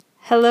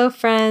Hello,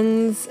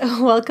 friends.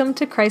 Welcome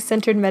to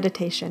Christ-Centered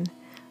Meditation.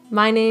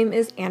 My name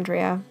is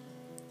Andrea.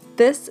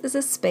 This is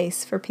a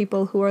space for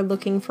people who are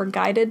looking for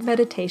guided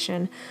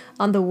meditation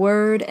on the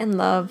Word and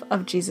love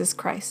of Jesus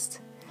Christ.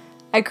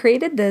 I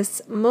created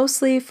this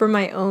mostly for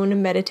my own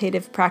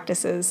meditative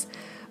practices,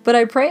 but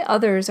I pray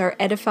others are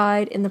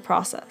edified in the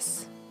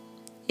process.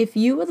 If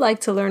you would like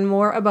to learn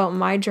more about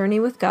my journey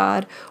with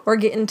God or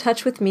get in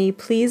touch with me,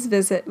 please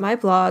visit my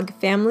blog,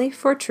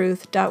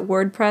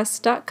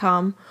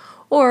 familyfortruth.wordpress.com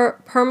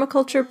or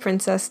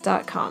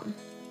permacultureprincess.com.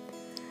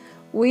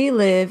 We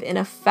live in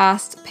a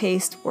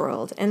fast-paced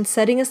world, and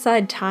setting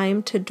aside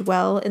time to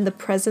dwell in the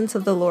presence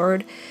of the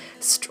Lord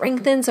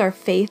strengthens our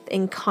faith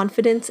and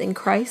confidence in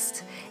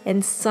Christ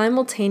and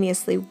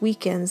simultaneously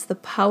weakens the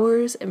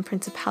powers and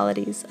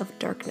principalities of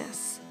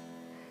darkness.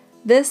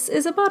 This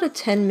is about a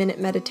 10-minute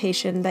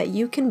meditation that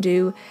you can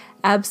do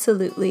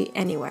absolutely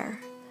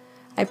anywhere.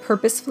 I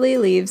purposefully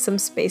leave some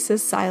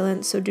spaces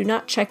silent, so do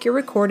not check your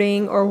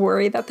recording or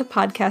worry that the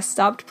podcast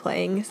stopped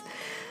playing.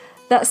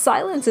 That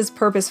silence is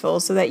purposeful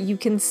so that you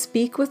can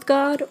speak with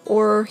God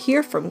or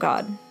hear from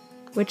God,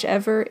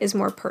 whichever is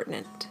more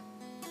pertinent.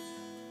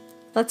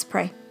 Let's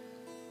pray.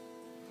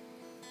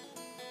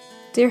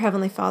 Dear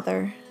Heavenly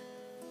Father,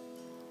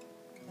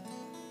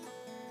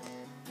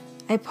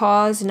 I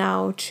pause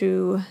now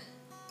to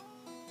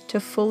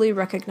fully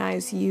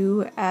recognize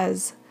you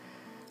as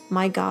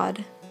my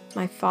God,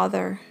 my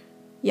Father,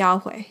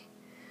 Yahweh,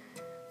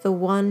 the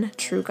one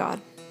true God.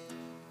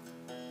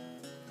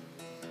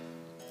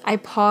 I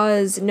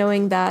pause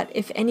knowing that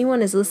if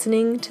anyone is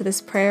listening to this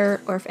prayer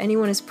or if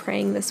anyone is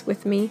praying this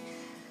with me,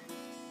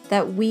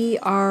 that we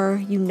are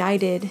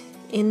united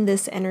in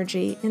this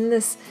energy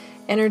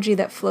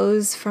that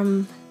flows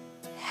from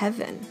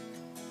heaven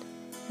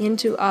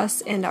into us,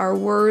 and our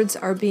words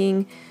are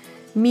being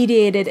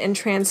mediated and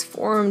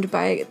transformed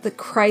by the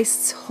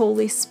Christ's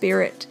Holy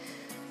Spirit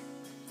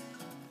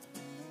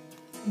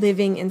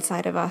living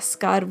inside of us.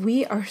 God,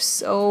 we are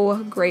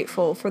so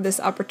grateful for this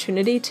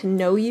opportunity to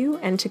know you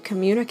and to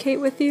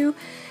communicate with you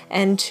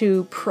and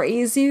to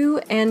praise you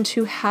and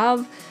to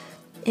have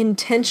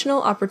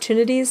intentional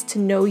opportunities to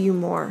know you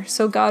more.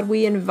 So God,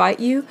 we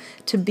invite you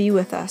to be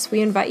with us.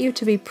 We invite you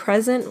to be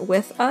present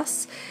with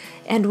us.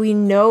 And we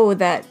know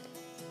that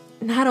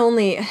not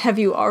only have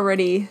you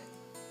already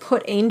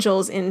put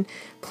angels in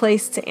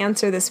place to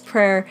answer this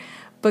prayer,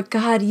 but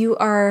God, you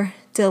are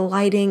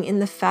delighting in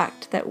the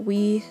fact that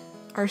we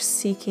are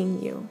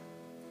seeking you.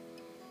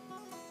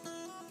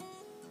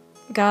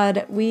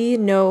 God, we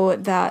know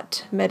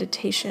that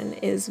meditation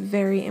is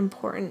very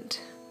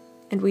important,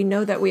 and we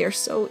know that we are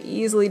so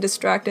easily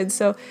distracted.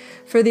 So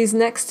for these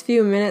next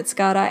few minutes,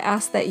 God, I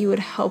ask that you would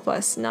help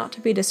us not to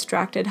be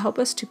distracted. Help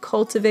us to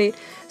cultivate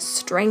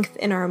strength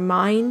in our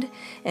mind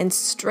and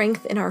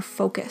strength in our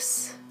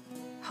focus.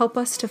 Help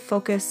us to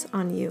focus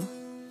on you.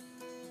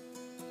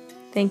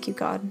 Thank you,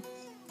 God.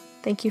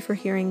 Thank you for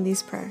hearing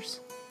these prayers.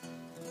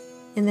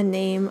 In the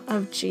name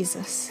of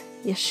Jesus,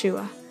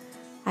 Yeshua,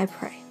 I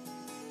pray.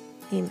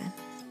 Amen.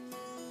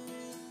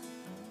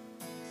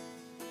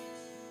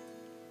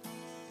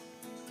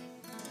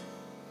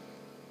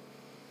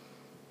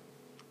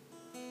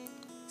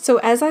 So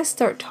as I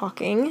start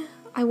talking,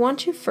 I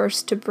want you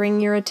first to bring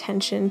your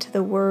attention to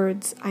the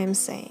words I'm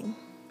saying.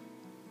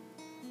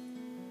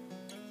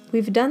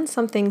 We've done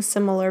something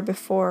similar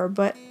before,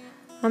 but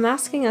I'm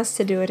asking us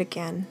to do it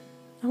again.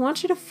 I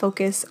want you to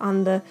focus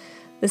on the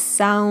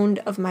sound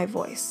of my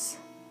voice,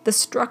 the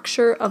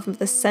structure of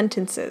the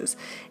sentences,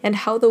 and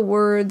how the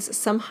words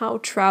somehow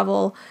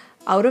travel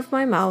out of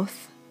my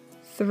mouth,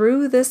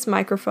 through this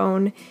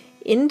microphone,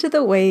 into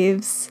the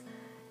waves,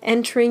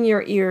 entering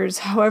your ears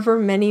however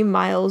many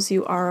miles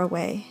you are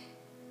away.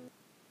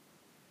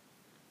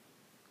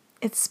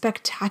 It's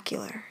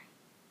spectacular.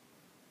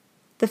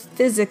 The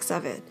physics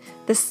of it,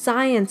 the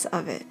science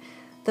of it,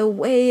 the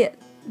way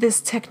this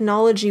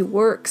technology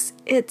works,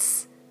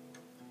 it's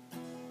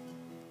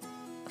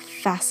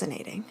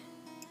fascinating.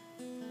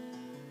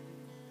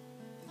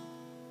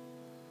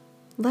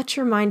 Let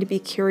your mind be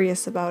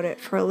curious about it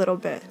for a little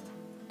bit.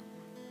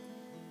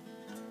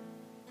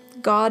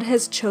 God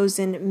has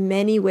chosen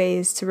many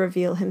ways to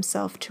reveal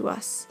himself to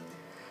us,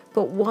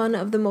 but one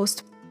of the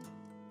most.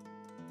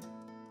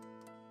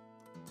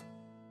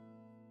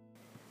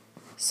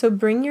 So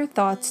bring your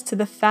thoughts to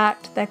the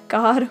fact that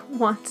God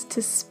wants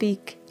to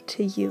speak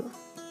to you.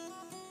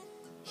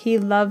 He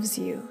loves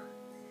you.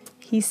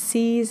 He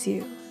sees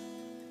you.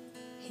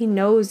 He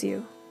knows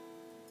you.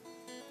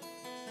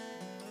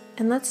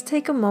 And let's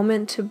take a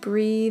moment to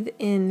breathe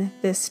in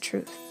this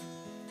truth.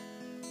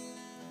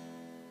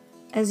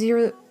 As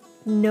your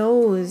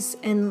nose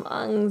and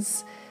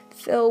lungs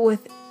fill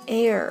with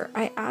air,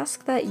 I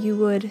ask that you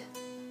would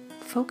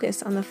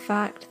focus on the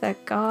fact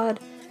that God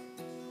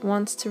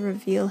wants to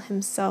reveal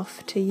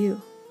himself to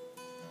you.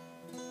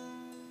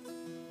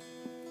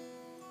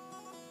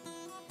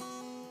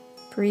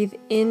 Breathe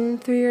in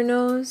through your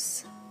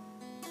nose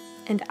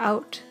and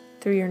out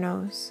through your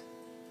nose.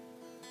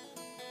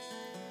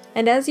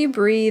 And as you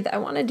breathe, I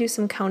want to do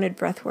some counted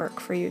breath work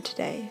for you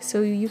today,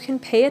 so you can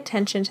pay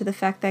attention to the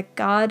fact that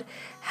God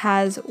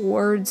has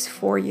words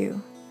for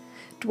you.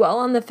 Dwell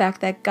on the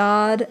fact that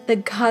God, the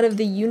God of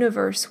the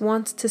universe,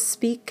 wants to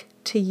speak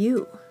to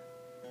you.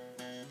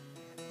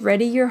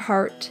 Ready your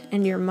heart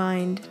and your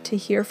mind to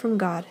hear from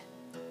God.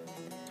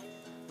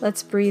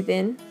 Let's breathe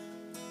in.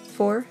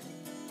 4,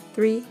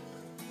 3,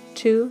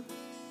 2,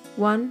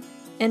 1,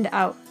 and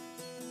out.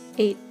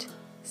 8,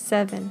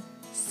 7,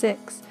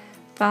 6,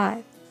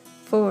 5,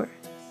 4,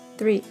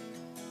 3,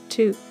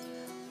 2,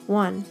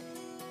 1.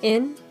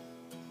 In.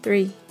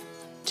 3,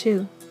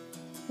 2,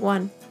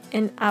 1,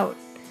 and out.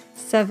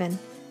 7,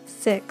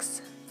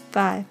 6,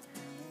 5,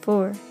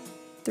 4,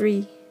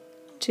 3,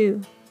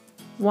 2,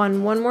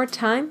 1. One more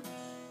time.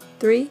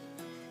 3,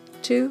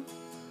 2,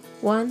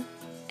 1,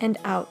 and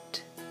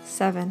out.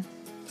 7,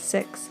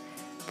 6,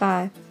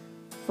 5,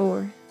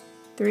 4,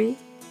 3,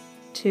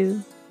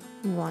 2,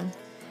 1.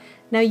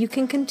 Now you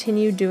can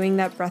continue doing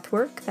that breath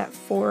work, that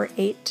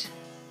 4-8,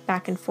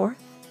 back and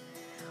forth,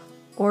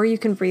 or you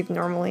can breathe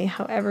normally,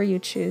 however you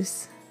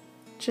choose.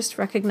 Just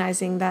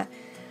recognizing that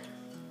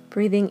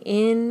breathing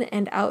in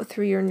and out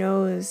through your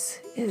nose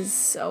is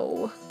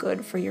so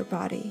good for your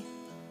body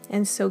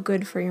and so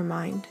good for your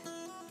mind.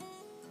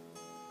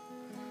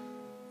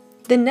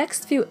 The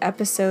next few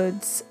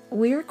episodes,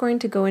 we are going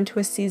to go into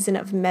a season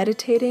of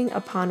meditating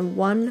upon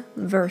one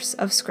verse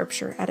of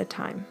Scripture at a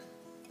time.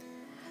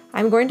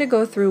 I'm going to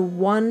go through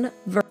one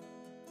verse,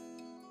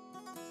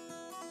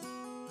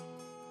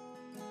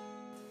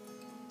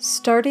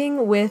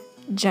 starting with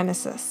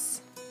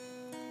Genesis.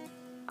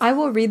 I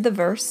will read the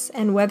verse,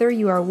 and whether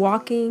you are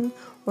walking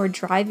or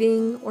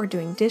driving or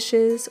doing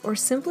dishes or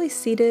simply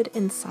seated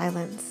in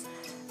silence,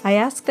 I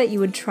ask that you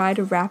would try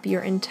to wrap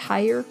your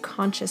entire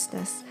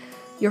consciousness,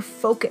 your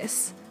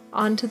focus,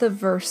 onto the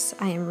verse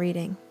I am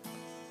reading.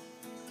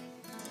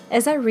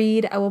 As I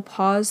read, I will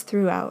pause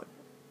throughout.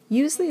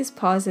 Use these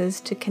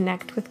pauses to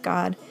connect with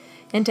God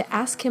and to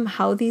ask Him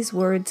how these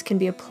words can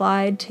be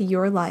applied to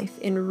your life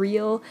in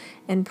real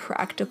and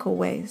practical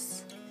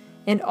ways,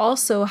 and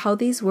also how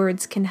these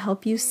words can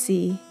help you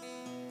see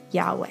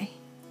Yahweh,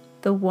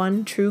 the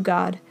one true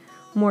God,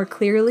 more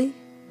clearly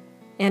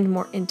and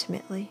more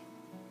intimately.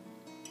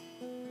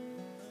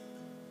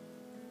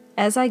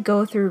 As I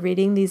go through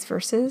reading these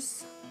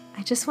verses,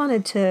 I just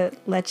wanted to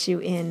let you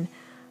in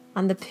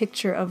on the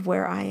picture of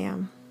where I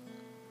am.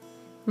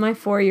 My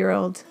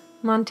 4-year-old,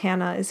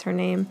 Montana is her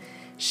name,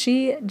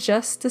 she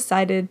just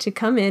decided to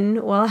come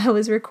in while I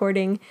was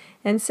recording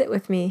and sit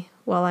with me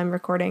while I'm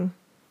recording.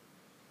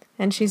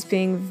 And she's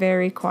being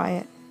very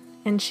quiet,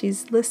 and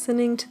she's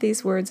listening to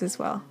these words as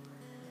well.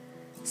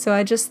 So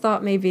I just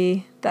thought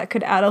maybe that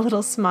could add a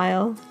little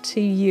smile to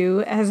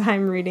you as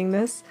I'm reading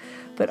this,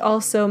 but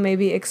also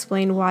maybe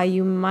explain why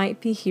you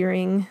might be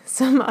hearing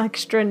some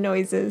extra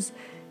noises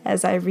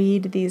as I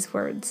read these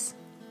words.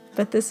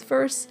 But this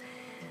verse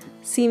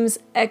seems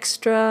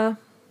extra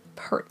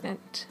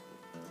pertinent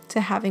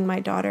to having my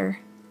daughter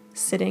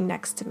sitting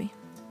next to me.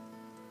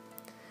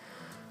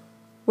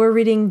 We're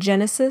reading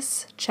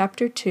Genesis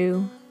chapter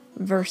 2,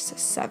 verse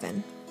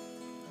 7.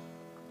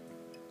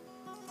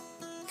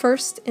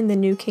 First in the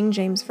New King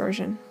James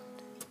Version.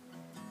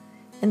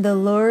 And the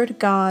Lord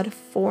God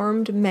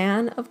formed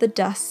man of the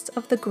dust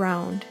of the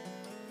ground,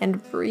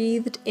 and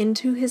breathed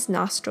into his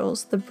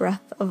nostrils the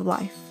breath of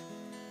life,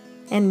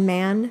 and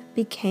man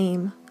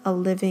became a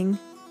living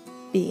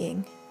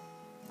being.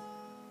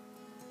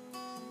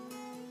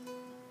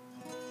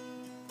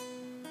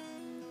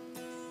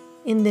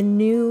 In the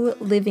New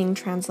Living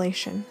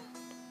Translation,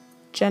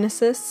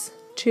 Genesis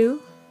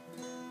 2,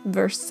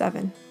 verse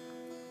 7.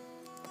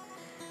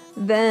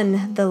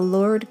 Then the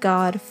Lord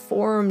God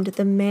formed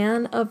the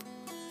man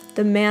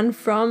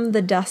from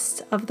the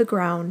dust of the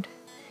ground.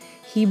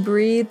 He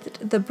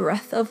breathed the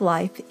breath of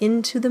life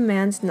into the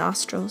man's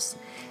nostrils,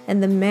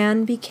 and the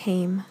man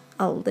became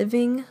a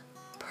living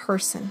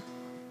person.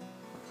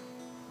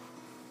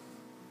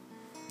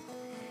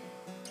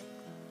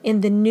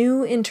 In the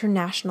New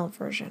International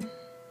Version,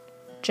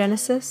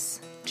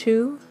 Genesis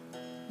 2,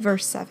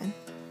 verse 7.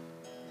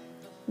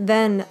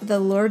 Then the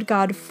Lord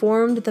God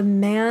formed the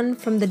man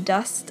from the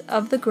dust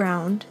of the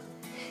ground.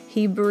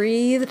 He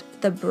breathed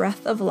the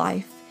breath of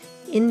life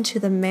into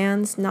the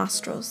man's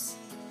nostrils,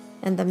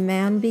 and the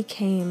man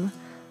became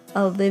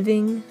a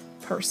living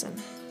person.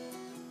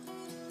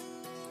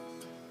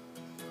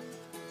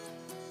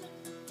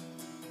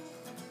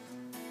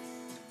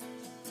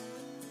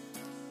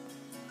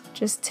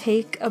 Just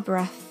take a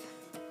breath.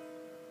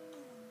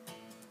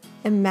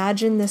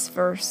 Imagine this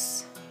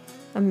verse.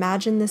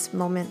 Imagine this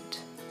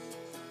moment.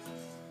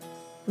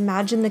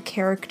 Imagine the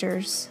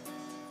characters.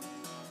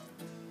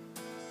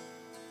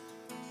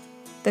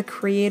 The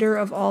creator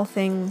of all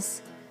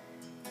things.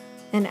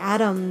 And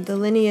Adam, the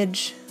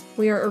lineage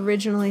we are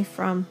originally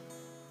from.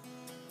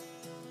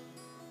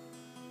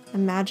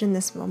 Imagine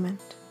this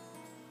moment.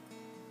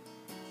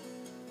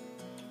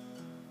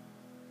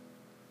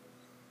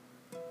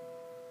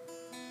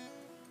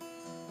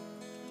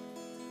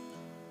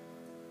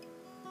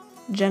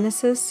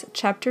 Genesis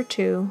chapter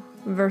 2,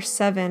 verse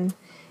 7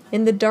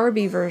 in the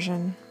Darby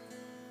version.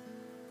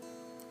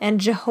 And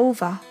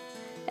Jehovah,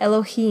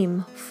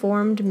 Elohim,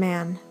 formed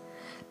man,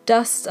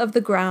 dust of the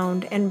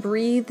ground, and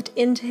breathed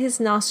into his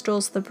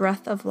nostrils the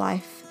breath of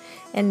life,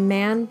 and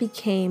man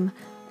became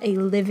a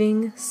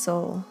living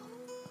soul.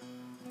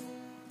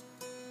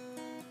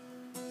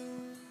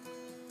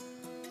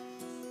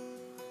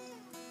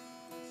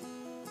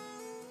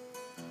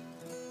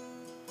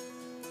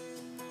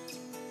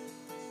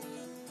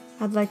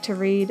 I'd like to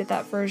read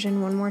that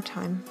version one more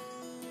time,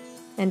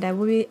 and I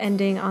will be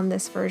ending on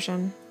this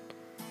version.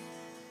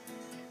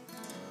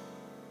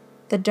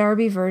 The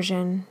Darby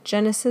version,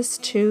 Genesis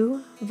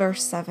 2,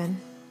 verse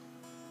 7.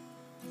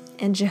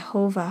 And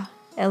Jehovah,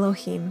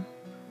 Elohim,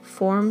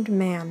 formed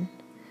man,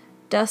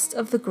 dust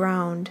of the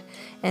ground,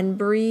 and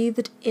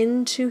breathed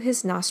into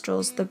his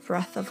nostrils the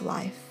breath of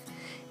life,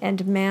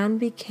 and man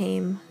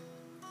became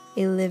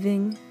a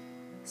living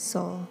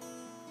soul.